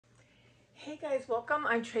Hey guys, welcome.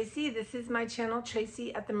 I'm Tracy. This is my channel,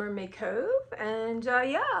 Tracy at the Mermaid Cove. And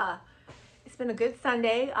yeah, it's been a good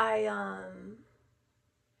Sunday. My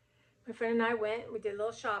friend and I we did a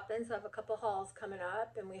little shopping, so I have a couple hauls coming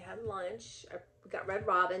up, and we had lunch. We got Red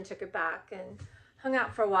Robin, took it back, and hung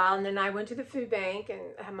out for a while. And then I went to the food bank and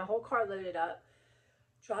had my whole car loaded up,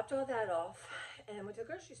 dropped all that off, and went to the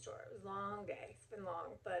grocery store. It was a long day. It's been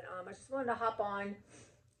long, but I just wanted to hop on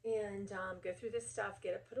and go through this stuff,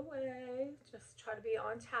 get it put away, just try to be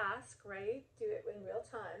on task, right? Do it in real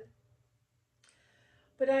time.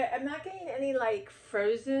 But I'm not getting any like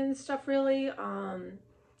frozen stuff really.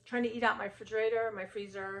 Trying to eat out my refrigerator, my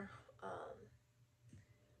freezer.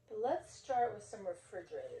 But let's start with some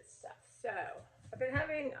refrigerated stuff. So I've been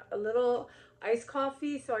having a little iced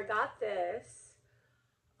coffee, so I got this.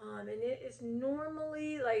 And it is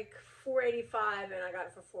normally like $4.85, and I got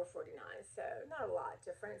it for $4.49. So not a lot of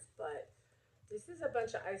difference, but this is a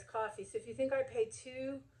bunch of iced coffee. So if you think I paid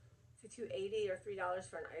 $2.80 or $3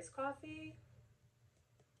 for an iced coffee,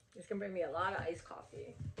 it's gonna bring me a lot of iced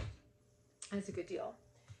coffee. That's a good deal.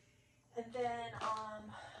 And then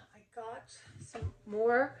I got some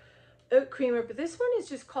more oat creamer, but this one is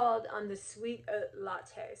just called the sweet oat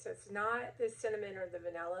latte. So it's not the cinnamon or the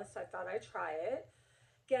vanilla. So I thought I'd try it.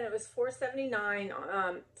 Again, it was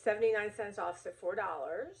 $4.79, 79 cents off, so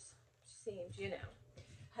 $4. Seems, you know.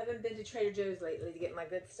 Haven't been to Trader Joe's lately to get my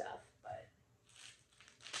good stuff, but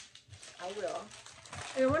I will.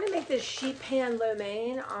 And I want to make this sheet pan lo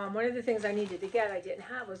mein. One of the things I needed to get, I didn't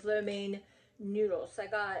have, was lo mein noodles. So I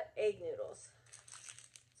got egg noodles.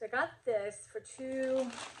 So I got this for I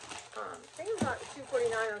think it was about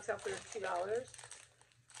 $2.49 on sale for $2.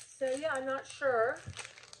 So yeah, I'm not sure.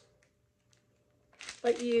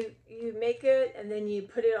 But you make it and then you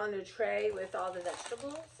put it on a tray with all the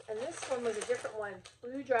vegetables. And this one was a different one,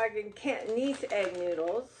 Blue Dragon Cantonese egg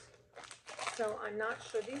noodles. So I'm not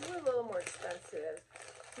sure. These were a little more expensive.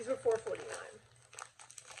 These were $4.49.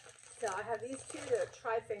 So I have these two to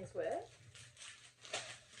try things with.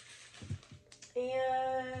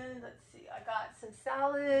 And let's see, I got some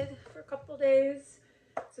salad for a couple days.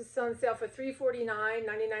 So it's on sale for $3.49,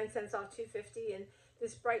 99 cents off $2.50. And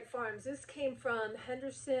this Bright Farms, this came from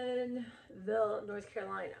Hendersonville, North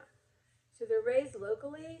Carolina. So they're raised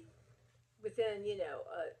locally within, you know,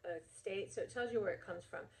 a state. So it tells you where it comes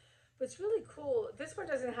from. But it's really cool. This one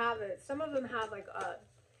doesn't have it. Some of them have like a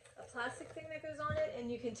plastic thing that goes on it,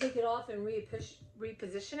 and you can take it off and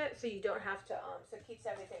reposition it so you don't have to, so it keeps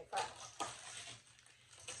everything fresh.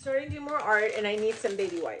 Starting to do more art, and I need some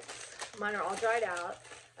baby wipes. Mine are all dried out.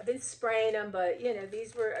 I've been spraying them, but you know,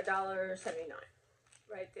 these were $1.79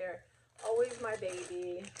 right there. Always my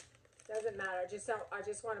baby. Doesn't matter. I just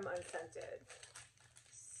want them unscented.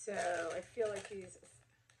 So I feel like these,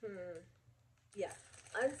 yeah,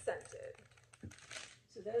 unscented.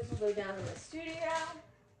 So those will go down in the studio.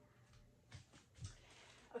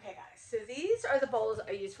 Okay, guys. So these are the bowls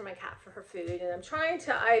I use for my cat for her food, and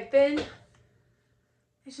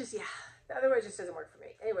it's just, yeah, the other way just doesn't work for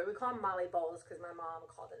me. Anyway, we call them Molly bowls because my mom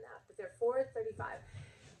called them that, but they're $4.35.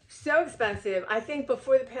 So expensive. I think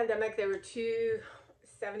before the pandemic they were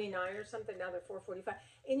 $2.79 or something. Now they're $4.45,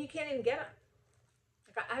 and you can't even get them.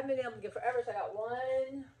 Like I haven't been able to get forever. So I got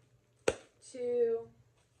 1, 2,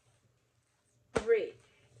 3.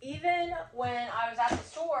 Even when I was at the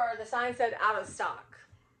store, the sign said out of stock.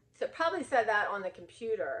 So it probably said that on the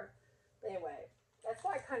computer. But anyway, that's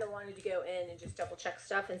why I kind of wanted to go in and just double check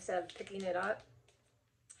stuff instead of picking it up.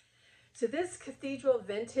 So this Cathedral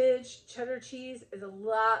Vintage cheddar cheese is a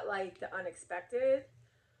lot like the Unexpected.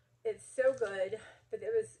 It's so good, but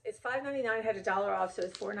it's $5.99, had $1 off, so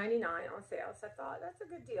it's $4.99 on sale. So I thought that's a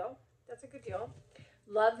good deal. That's a good deal.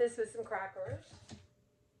 Love this with some crackers.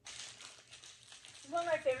 It's one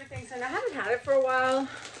of my favorite things, and I haven't had it for a while.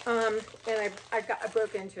 And I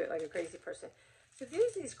broke into it like a crazy person. So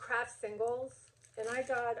these Kraft singles, and I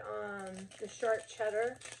got the sharp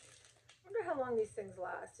cheddar. I wonder how long these things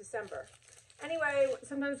last. December. Anyway,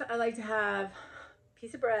 sometimes I like to have a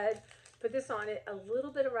piece of bread, put this on it, a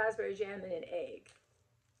little bit of raspberry jam, and an egg.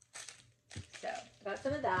 So I got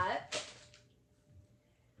some of that.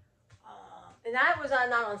 And that was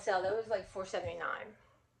not on sale. That was like $4.79.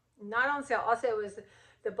 Not on sale. Also, it was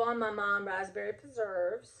the Bon Maman raspberry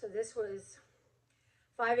preserves. So this was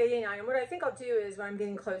 $5.89. And what I think I'll do is when I'm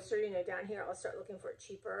getting closer, you know, down here, I'll start looking for it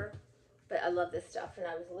cheaper. But I love this stuff, and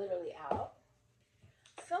I was literally out.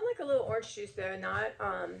 Smelled like a little orange juice though, not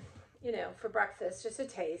you know, for breakfast, just a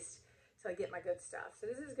taste. So I get my good stuff. So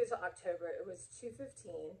this is good till October. It was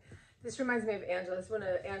 $2.15. This reminds me of Angela. This one,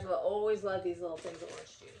 Angela always loved these little things of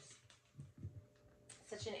orange juice.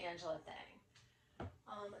 Such an Angela thing.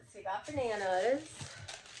 Let's see, got bananas.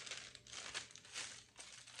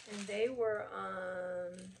 And they were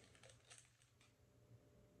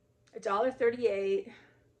 $1.38.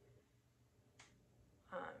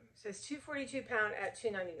 So it's $2.42 pound at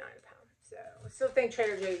 $2.99 a pound. So I still think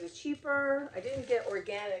Trader Joe's is cheaper. I didn't get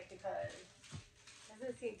organic because it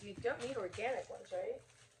doesn't seem you don't need organic ones, right?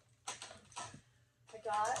 I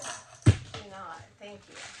got not. Thank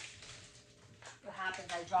you. What happens?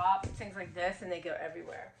 I drop things like this and they go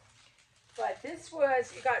everywhere. But this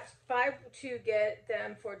was, you got 5 to get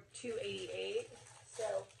them for $2.88. So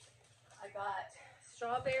I got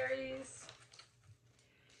strawberries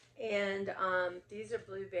and these are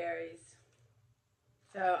blueberries.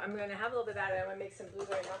 So I'm going to have a little bit of that and I'm going to make some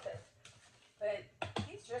blueberry muffins. But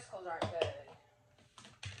these Driscolls aren't good.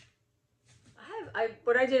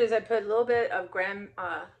 What I did is I put a little bit of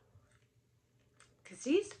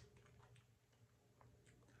cassis,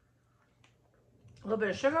 a little bit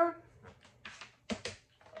of sugar,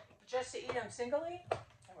 just to eat them singly,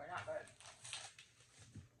 and we're not good.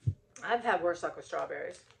 I've had worse luck with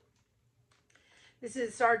strawberries. This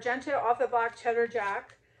is Sargento off the block cheddar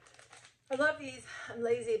jack. I love these. I'm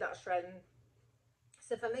lazy about shredding.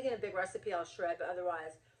 So if I'm making a big recipe, I'll shred, but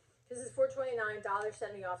otherwise, this is $4.29,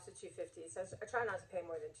 $1.70 off to $2.50. So I try not to pay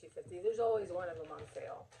more than $2.50. There's always one of them on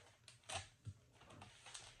sale.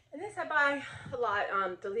 And this I buy a lot.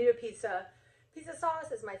 Delito pizza. Pizza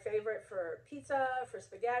sauce is my favorite for pizza, for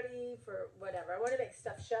spaghetti, for whatever. I want to make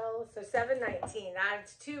stuffed shells. So $7.19. That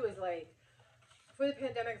two is like, for the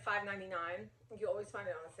pandemic, $5.99. You always find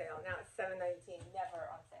it on sale. Now it's $7.19. Never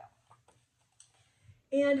on sale.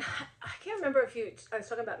 And I can't remember if I was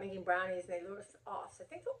talking about making brownies and they were off. So I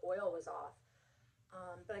think the oil was off.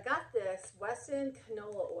 But I got this Wesson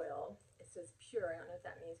canola oil. It says pure. I don't know what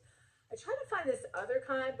that means. I tried to find this other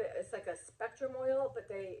kind, but it's like a spectrum oil,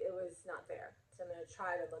 but it was not there. So I'm going to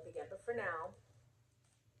try to look again. But for now,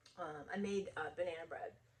 I made banana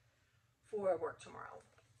bread for work tomorrow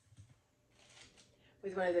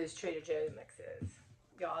with one of those Trader Joe mixes.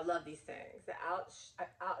 Y'all, I love these things. The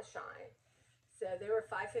Outshine. So they were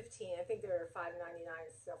 $5.15. I think they were $5.99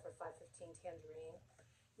 still for $5.15 tangerine.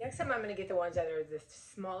 Next time I'm going to get the ones that are the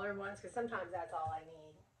smaller ones because sometimes that's all I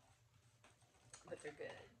need. But they're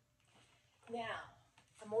good. Now,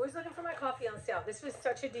 I'm always looking for my coffee on sale. This was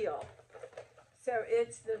such a deal. So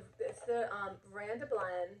it's the Veranda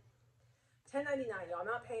Blend, $10.99. Y'all, I'm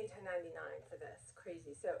not paying $10.99 for this.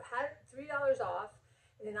 Crazy. So it had $3 off,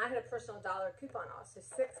 and then I had a personal dollar coupon off, so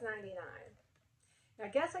 $6.99. I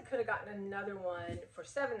guess I could have gotten another one for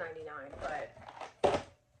 $7.99, but,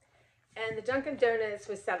 and the Dunkin' Donuts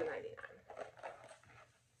was $7.99.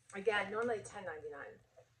 Again, normally $10.99.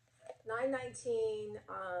 $9.19,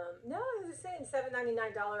 no, it was the same,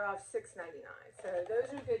 $7.99 off, $6.99. So those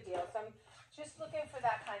are good deals. So I'm just looking for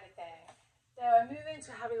that kind of thing. So I'm moving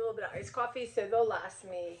to having a little bit of iced coffee, so they'll last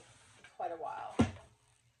me quite a while.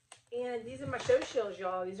 And these are my show shields,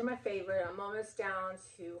 y'all. These are my favorite. I'm almost down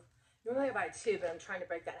to, normally I buy 2, but I'm trying to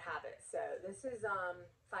break that habit. So this is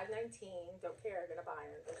 $5.19. Don't care, I'm gonna buy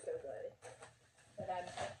them. They're so good. But I'm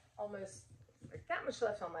almost like that much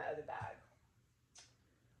left on my other bag.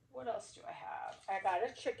 What else do I have? I got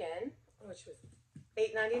a chicken, which was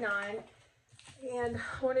 $8.99, and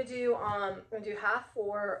I want to do I'm gonna do half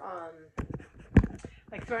for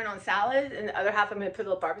like throwing on salad, and the other half I'm gonna put a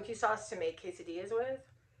little barbecue sauce to make quesadillas with.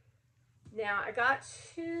 Now I got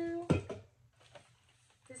 2.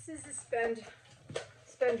 This is a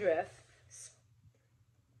Spendrift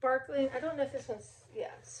sparkling. I don't know if this one's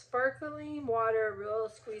sparkling water, real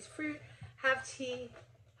squeezed fruit, half tea,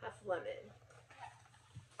 half lemon.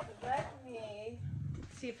 So let me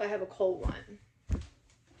see if I have a cold one.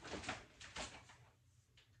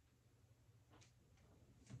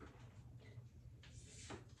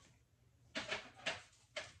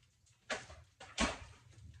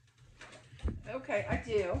 Okay, I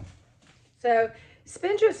do. So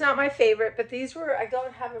Spindrift's not my favorite, but these were, I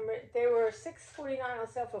don't have them, they were $6.49 on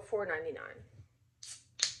sale for $4.99.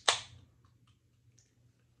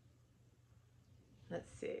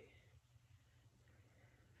 Let's see.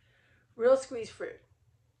 Real squeezed fruit.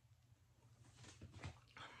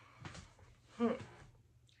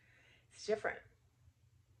 It's different.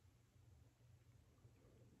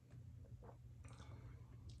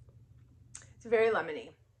 It's very lemony.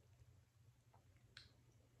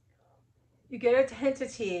 You get a hint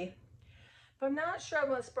of tea, but I'm not sure I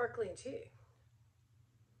want sparkling tea.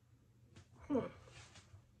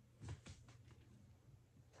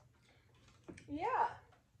 Yeah.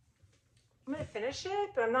 I'm going to finish it,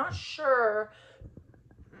 but I'm not sure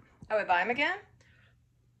I would buy them again.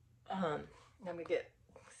 Let me get,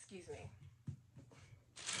 excuse me.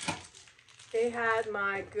 they had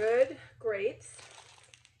my good grapes,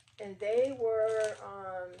 and they were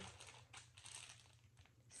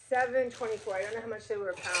 $7.24. I don't know how much they were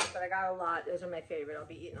a pound, but I got a lot. Those are my favorite. I'll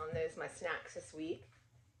be eating on those, my snacks this week.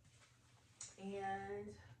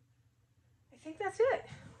 And I think that's it.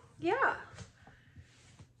 Yeah.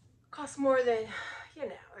 Costs more than,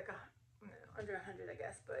 like under 100, I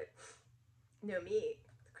guess, but no meat.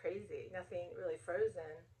 It's crazy. Nothing really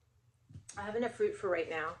frozen. I have enough fruit for right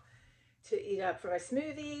now to eat up for my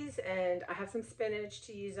smoothies, and I have some spinach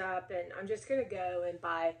to use up, and I'm just gonna go and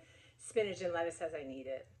buy spinach and lettuce as I need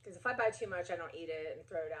it, because if I buy too much I don't eat it and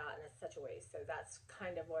throw it out, and it's such a waste. So that's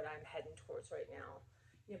kind of what I'm heading towards right now.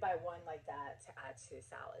 Buy one like that to add to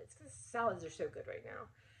salads, because salads are so good right now.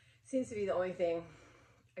 Seems to be the only thing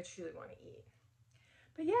I truly want to eat.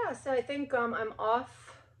 But yeah, so I think I'm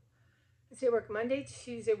off. Let's see, I work Monday,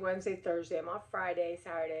 Tuesday, Wednesday, Thursday. I'm off Friday,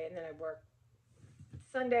 Saturday, and then I work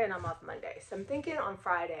Sunday, and I'm off Monday. So I'm thinking on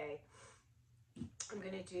Friday I'm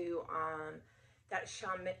gonna do that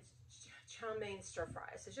chow mein stir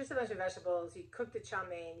fry. So it's just a bunch of vegetables. You cook the chow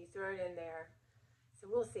mein, you throw it in there. So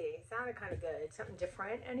we'll see. It sounded kind of good. Something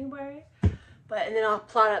different anyway. And then I'll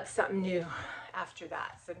plot up something new after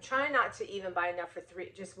that. So I'm trying not to even buy enough for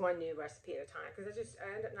just one new recipe at a time, because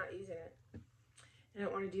I end up not using it. I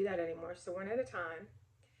don't want to do that anymore. So one at a time.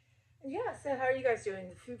 And yeah, so how are you guys doing?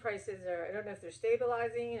 The food prices are, I don't know if they're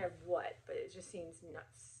stabilizing or what, but it just seems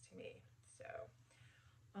nuts to me. So,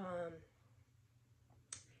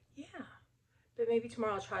 yeah. But maybe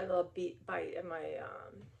tomorrow I'll try a little bite of my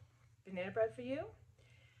banana bread for you.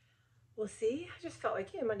 We'll see. I just felt like,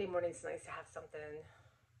 Monday morning's nice to have something,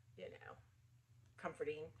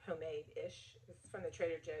 comforting, homemade-ish. It's from the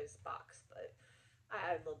Trader Joe's box, but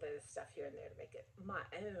I add a little bit of stuff here and there to make it my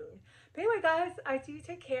own. But anyway, guys, I do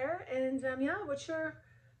take care. And yeah, what's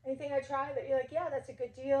anything I try that you're like, yeah, that's a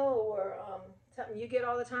good deal, or something you get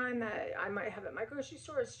all the time that I might have at my grocery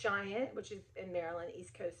store? It's Giant, which is in Maryland,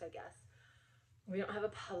 East Coast, I guess. We don't have a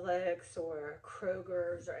Publix or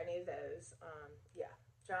Kroger's or any of those. Yeah.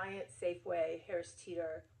 Giant, Safeway, Harris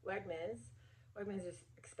Teeter, Wegmans. Wegmans is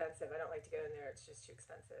expensive. I don't like to go in there. It's just too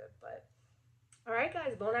expensive. But all right,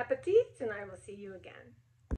 guys, bon appetit, and I will see you again.